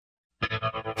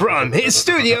from his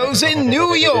studios in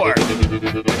New York.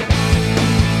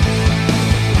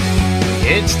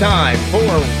 It's time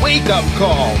for Wake Up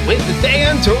Call with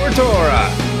Dan Tortora,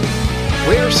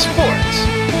 where sports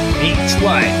meets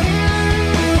life.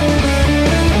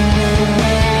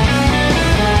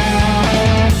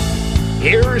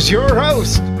 Here's your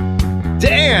host,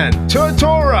 Dan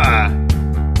Tortora.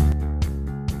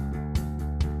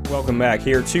 Welcome back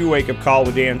here to Wake Up Call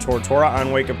with Dan Tortora on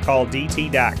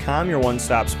wakeupcalldt.com, your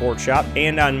one-stop sports shop,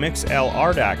 and on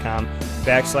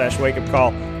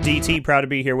mixlr.com/wakeupcalldt. Proud to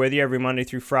be here with you every Monday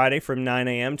through Friday from 9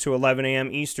 a.m. to 11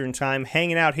 a.m. Eastern Time,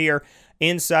 hanging out here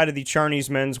inside of the Charney's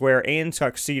Menswear and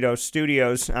Tuxedo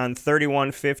Studios on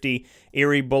 3150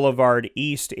 Erie Boulevard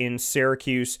East in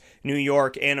Syracuse, New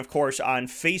York, and of course on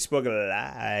Facebook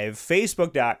Live,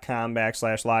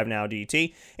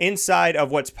 facebook.com/livenowdt, inside of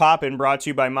What's Poppin', brought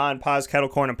to you by Ma and Pa's Kettle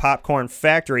Corn and Popcorn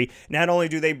Factory. Not only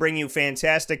do they bring you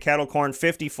fantastic kettle corn,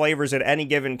 50 flavors at any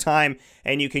given time,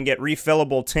 and you can get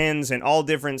refillable tins and all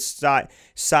different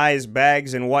size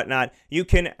bags and whatnot. You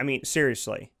can,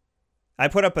 seriously. I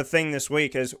put up a thing this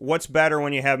week as what's better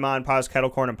when you have Ma and Pa's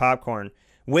Kettle Corn and Popcorn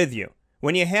with you.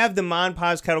 When you have the Ma and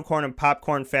Pa's Kettle Corn and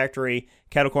Popcorn Factory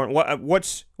kettle corn,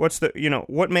 what's the,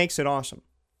 what makes it awesome?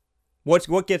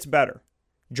 What gets better?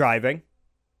 Driving,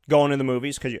 going to the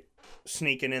movies because you're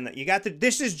sneaking in.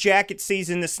 This is jacket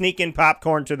season to sneak in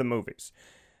popcorn to the movies.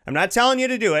 I'm not telling you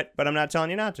to do it, but I'm not telling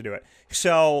you not to do it.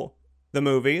 So the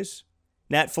movies,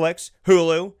 Netflix,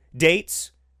 Hulu,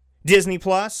 dates, Disney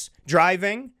Plus,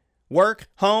 driving, work,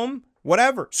 home,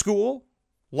 whatever, school,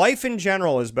 life in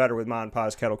general is better with Ma and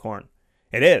Pa's Kettle Corn.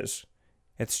 It is.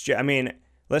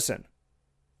 Listen,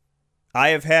 I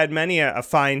have had many a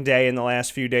fine day in the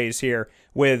last few days here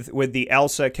with the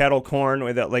Elsa kettle corn,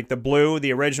 with the blue,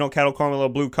 the original kettle corn with a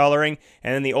little blue coloring,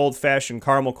 and then the old-fashioned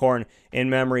caramel corn in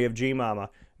memory of G-Mama.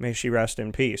 May she rest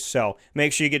in peace. So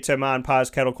make sure you get to Ma and Pa's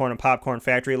Kettle Corn and Popcorn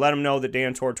Factory. Let them know that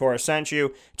Dan Tortora sent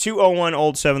you. 201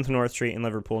 Old 7th North Street in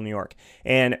Liverpool, New York.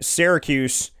 And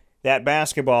Syracuse, that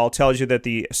basketball tells you that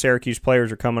the Syracuse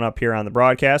players are coming up here on the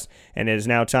broadcast, and it is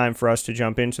now time for us to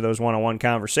jump into those one-on-one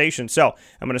conversations. So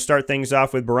I'm going to start things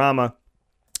off with Barama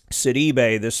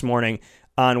Sidibe this morning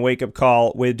on Wake Up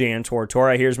Call with Dan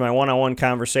Tortora. Here's my one-on-one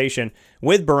conversation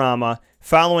with Barama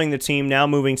following the team now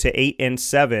moving to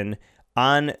 8-7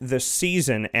 on the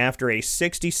season after a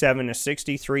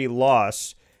 67-63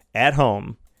 loss at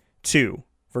home to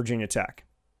Virginia Tech.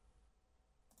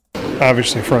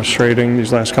 Obviously frustrating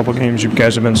these last couple games. You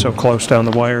guys have been so close down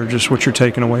the wire. Just what you're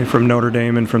taking away from Notre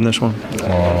Dame and from this one?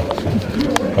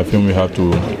 I think we have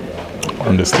to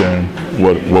understand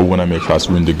what want to make us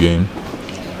win the game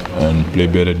and play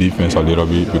better defense a little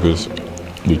bit, because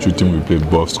the two teams we play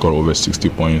both score over 60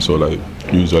 points. So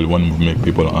usually when we make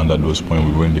people under those points,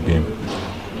 we win the game.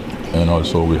 And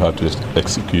also we have to just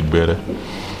execute better.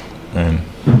 And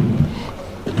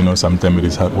sometimes it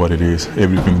is what it is.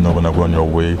 Everything's not going to go on your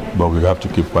way, but we have to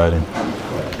keep fighting.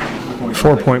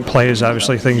 4-point play is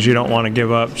obviously things you don't want to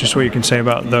give up. Just what you can say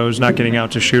about those, not getting out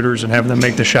to shooters and having them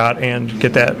make the shot and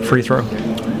get that free throw.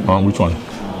 Which one?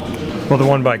 Well, the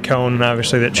one by Cone,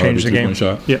 obviously, that changed the game.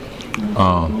 Shot? Yeah.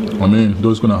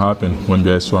 Those going to happen when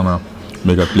guys trying to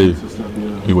make a play.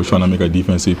 He was trying to make a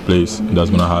defensive play. That's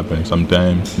going to happen.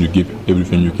 Sometimes you give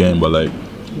everything you can, but the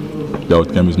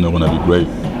outcome is not going to be great.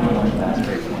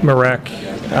 Marek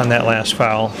on that last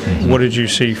foul. What did you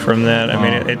see from that?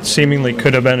 It seemingly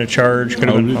could have been a charge. I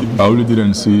really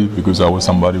didn't see, because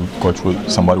somebody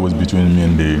was between me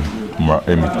and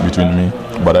between me.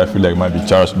 But I feel like it might be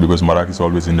charged because Marek is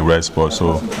always in the right spot.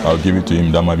 So I'll give it to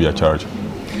him. That might be a charge.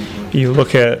 You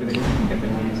look at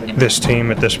this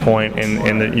team at this point,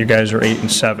 and that you guys are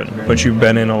 8-7, but you've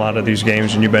been in a lot of these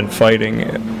games and you've been fighting.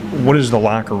 What does the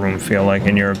locker room feel like,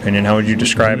 in your opinion? How would you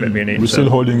describe it being 8-7? We're still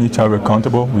holding each other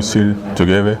accountable. We're still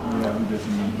together,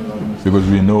 because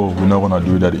we know we're not going to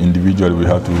do that individually. We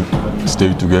have to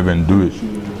stay together and do it.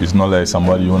 It's not like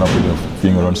somebody, you want to put your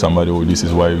finger on somebody, this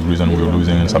is why the reason we're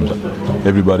losing, and something.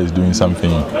 Everybody's doing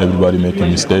something. Everybody making a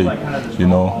mistake.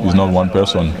 It's not one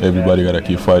person. Everybody got to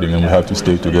keep fighting, and we have to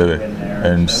stay together.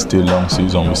 And still long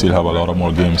season, we still have a lot of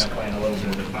more games.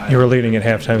 You were leading at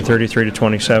halftime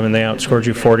 33-27. They outscored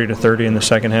you 40-30 in the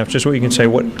second half. Just what you can say,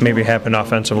 what maybe happened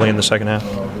offensively in the second half?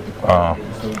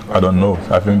 I don't know.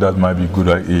 I think that might be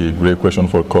a great question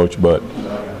for coach, but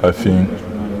I think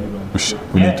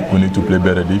we need to play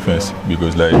better defense,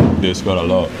 because they scored a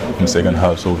lot in the second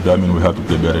half, so that means we have to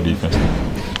play better defense.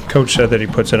 Coach said that he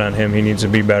puts it on him. He needs to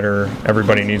be better.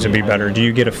 Everybody needs to be better. Do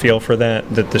you get a feel for that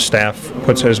the staff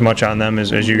puts as much on them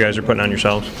as you guys are putting on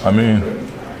yourselves?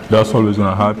 that's always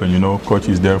gonna happen. Coach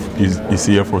is there. He's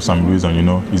here for some reason.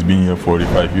 He's been here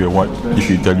 45 years. What if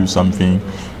he tell you something?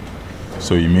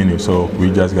 So you mean it. So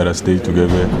we just gotta stay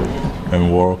together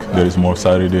and work. There is more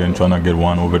Saturday and trying to get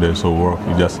one over there. So work.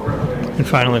 And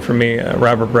finally, for me,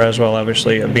 Robert Braswell,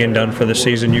 obviously being done for the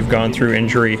season. You've gone through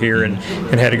injury here and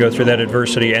had to go through that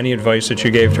adversity. Any advice that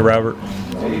you gave to Robert?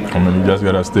 I mean, you just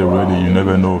gotta stay ready. You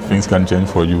never know, things can change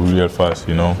for you real fast.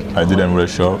 I didn't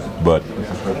rush up, but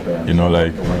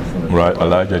like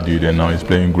Elijah did, and now he's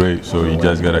playing great. So you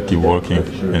just gotta keep working,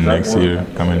 and next year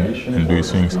come in and do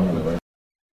his things.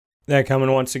 That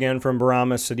coming once again from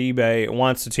Bourama Sidibe.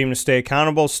 Wants the team to stay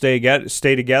accountable, stay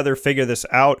together, figure this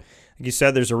out. Like you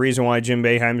said, there's a reason why Jim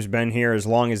Boeheim's been here as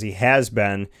long as he has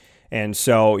been. And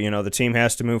so, the team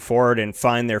has to move forward and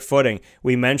find their footing.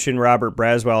 We mentioned Robert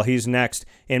Braswell. He's next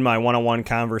in my one-on-one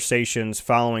conversations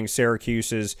following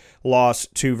Syracuse's loss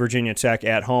to Virginia Tech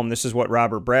at home. This is what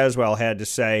Robert Braswell had to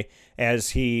say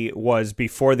as he was,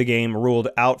 before the game, ruled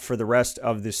out for the rest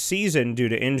of the season due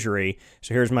to injury.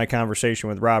 So here's my conversation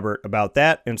with Robert about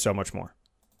that and so much more.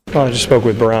 Well, I just spoke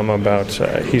with Bourama about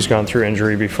he's gone through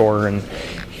injury before, and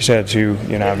he's had to,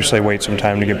 obviously wait some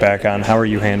time to get back on. How are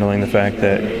you handling the fact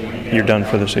that you're done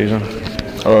for the season?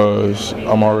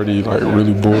 I'm already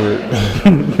really bored.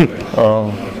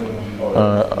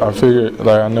 I figured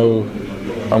I know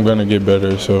I'm gonna get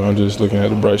better, so I'm just looking at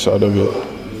the bright side of it.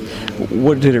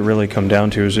 What did it really come down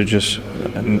to? Is it just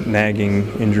a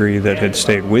nagging injury that had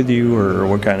stayed with you, or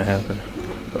what kind of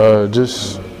happened?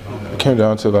 Just came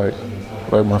down to like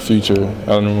my future. I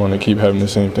don't want to keep having the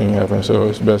same thing happen, so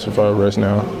it's best if I rest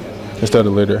now instead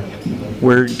of later.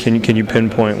 Where can you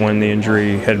pinpoint when the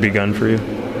injury had begun for you?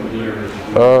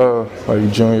 My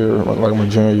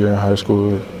junior year in high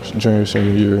school, senior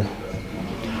year.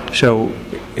 So,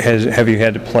 have you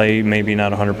had to play maybe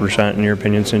not 100% in your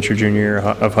opinion since your junior year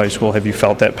of high school? Have you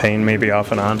felt that pain maybe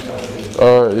off and on?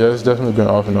 Yeah, it's definitely been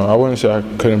off and on. I wouldn't say I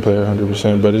couldn't play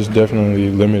 100%, but it's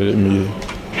definitely limited me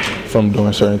from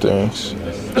doing certain things.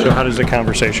 So how does the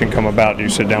conversation come about? Do you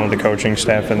sit down with the coaching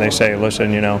staff and they say,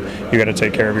 listen, you got to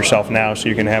take care of yourself now so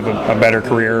you can have a better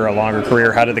career, a longer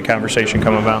career? How did the conversation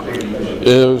come about?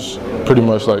 It was pretty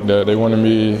much like that. They wanted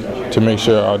me to make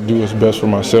sure I do what's best for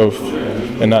myself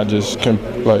and not just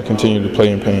continue to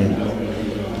play in pain.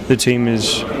 The team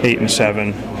is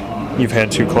 8-7. You've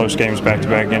had 2 close games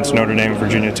back-to-back against Notre Dame and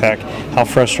Virginia Tech. How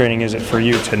frustrating is it for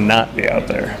you to not be out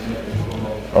there?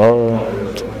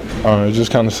 It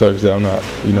just kind of sucks that I'm not,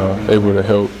 able to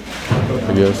help.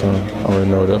 I guess I don't really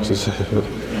know what else to say.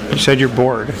 You said you're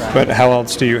bored, but how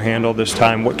else do you handle this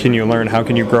time? What can you learn? How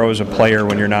can you grow as a player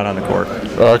when you're not on the court?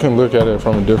 I can look at it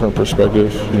from a different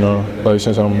perspective,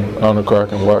 since I'm on the court, I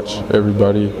can watch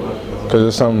everybody, because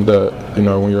it's something that,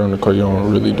 when you're on the court, you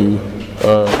don't really do.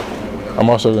 I'm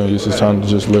also going to use this time to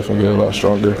just lift and get a lot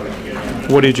stronger.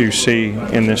 What did you see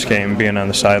in this game, being on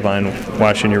the sideline,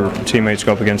 watching your teammates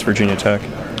go up against Virginia Tech?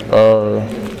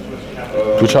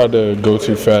 We tried to go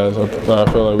too fast. I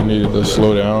felt like we needed to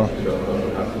slow down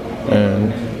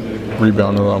and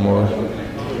rebound a lot more.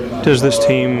 Does this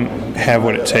team have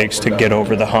what it takes to get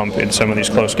over the hump in some of these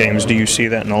close games? Do you see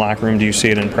that in the locker room? Do you see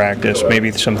it in practice?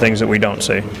 Maybe some things that we don't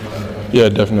see? Yeah,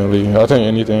 definitely. I think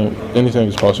anything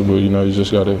is possible. You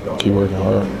just got to keep working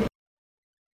hard.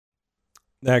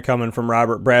 That coming from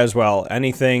Robert Braswell.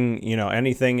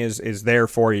 Anything is there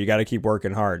for you. You got to keep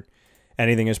working hard.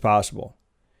 Anything is possible.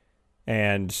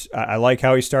 And I like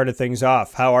how he started things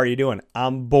off. How are you doing?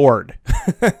 I'm bored.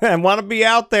 I want to be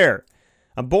out there.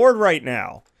 I'm bored right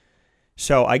now.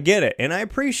 So I get it, and I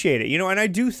appreciate it. And I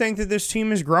do think that this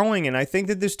team is growing, and I think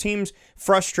that this team's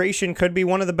frustration could be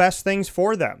one of the best things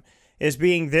for them, is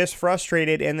being this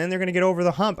frustrated, and then they're going to get over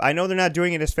the hump. I know they're not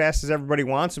doing it as fast as everybody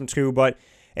wants them to, but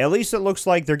at least it looks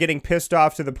like they're getting pissed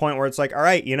off to the point where it's like, all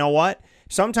right, you know what?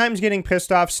 Sometimes getting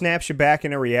pissed off snaps you back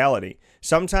into reality.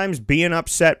 Sometimes being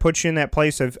upset puts you in that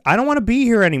place of, I don't want to be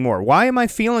here anymore. Why am I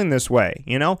feeling this way?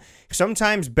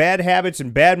 Sometimes bad habits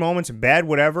and bad moments and bad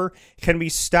whatever can be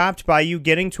stopped by you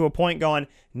getting to a point going,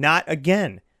 not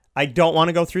again. I don't want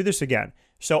to go through this again.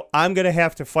 So I'm going to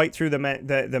have to fight through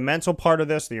the mental part of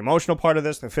this, the emotional part of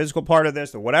this, the physical part of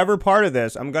this, the whatever part of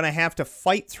this. I'm going to have to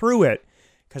fight through it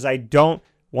because I don't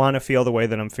want to feel the way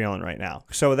that I'm feeling right now.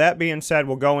 So with that being said,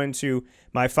 we'll go into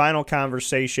my final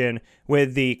conversation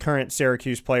with the current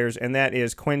Syracuse players, and that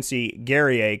is Quincy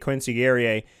Guerrier. Quincy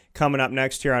Guerrier coming up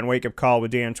next here on Wake Up Call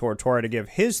with Dan Tortora to give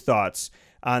his thoughts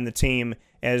on the team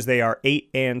as they are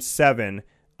 8-7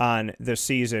 on the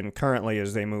season currently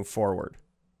as they move forward.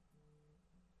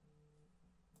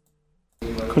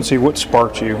 Quincy, what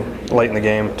sparked you late in the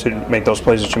game to make those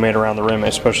plays that you made around the rim,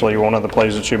 especially one of the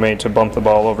plays that you made to bump the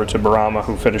ball over to Barama,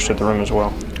 who finished at the rim as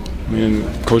well? I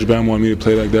mean, Coach Bam wanted me to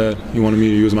play like that. He wanted me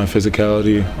to use my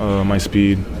physicality, my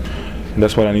speed. And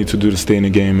that's what I need to do to stay in the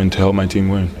game and to help my team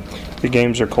win. The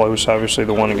games are close. Obviously,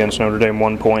 the one against Notre Dame,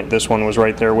 1 point. This one was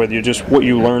right there with you. Just what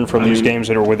you learned from these games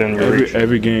that are within your reach.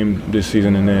 Every game this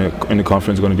season in the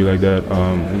conference is going to be like that.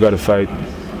 We got to fight.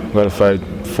 We got to fight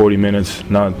 40 minutes,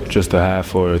 not just a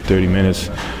half or 30 minutes.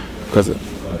 Because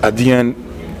at the end,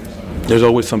 there's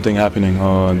always something happening.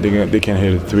 They can't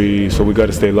hit a three, so we got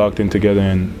to stay locked in together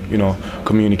and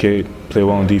communicate, play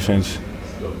well on defense.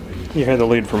 You had the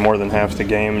lead for more than half the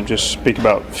game. Just speak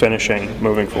about finishing,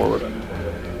 moving forward.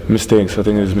 Mistakes. I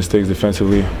think there's mistakes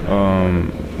defensively.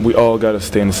 We all got to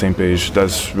stay on the same page.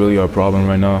 That's really our problem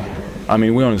right now. I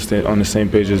mean, we're on the same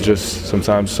page. It's just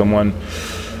sometimes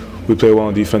we play well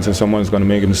on defense and someone's going to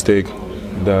make a mistake.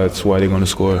 That's why they're going to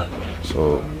score.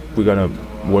 So we got to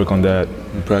work on that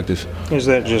in practice. Is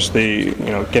that just the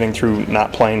getting through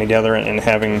not playing together and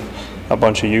having a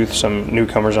bunch of youth, some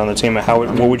newcomers on the team?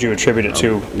 What would you attribute it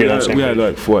to? We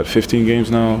had 15 games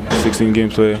now, 16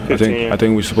 games play. I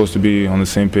think we're supposed to be on the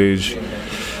same page.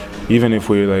 Even if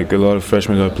we're a lot of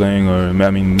freshmen are playing,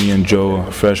 me and Joe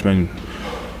are freshmen,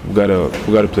 we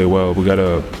gotta play well.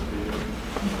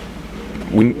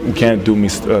 We can't do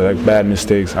bad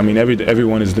mistakes. I mean,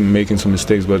 everyone is making some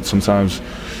mistakes, but sometimes,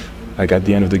 at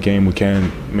the end of the game, we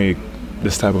can't make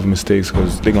this type of mistakes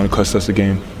because they're gonna cost us the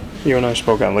game. You and I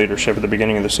spoke on leadership at the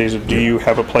beginning of the season. Do you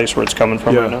have a place where it's coming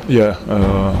from right now? Yeah.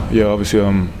 Obviously,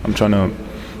 I'm trying to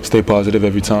stay positive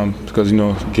every time because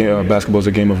basketball's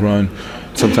a game of run.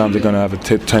 Sometimes they're gonna have a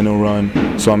 10-0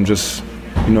 run, so I'm just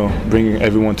bringing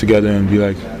everyone together and be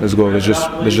like, let's go, let's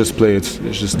just play.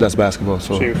 That's basketball.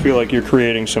 So you feel like you're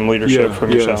creating some leadership from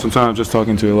yourself? Yeah. Sometimes just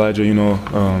talking to Elijah,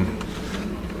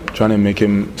 trying to make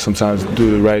him sometimes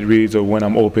do the right reads, or when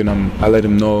I'm open, I let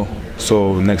him know.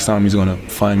 So next time he's gonna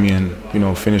find me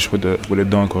and finish with a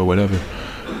dunk or whatever.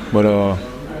 But I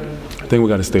think we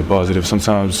gotta stay positive.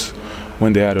 Sometimes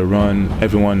when they had a run,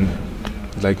 everyone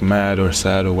is mad or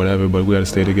sad or whatever, but we gotta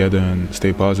stay together and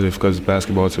stay positive because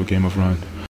basketball is a game of run.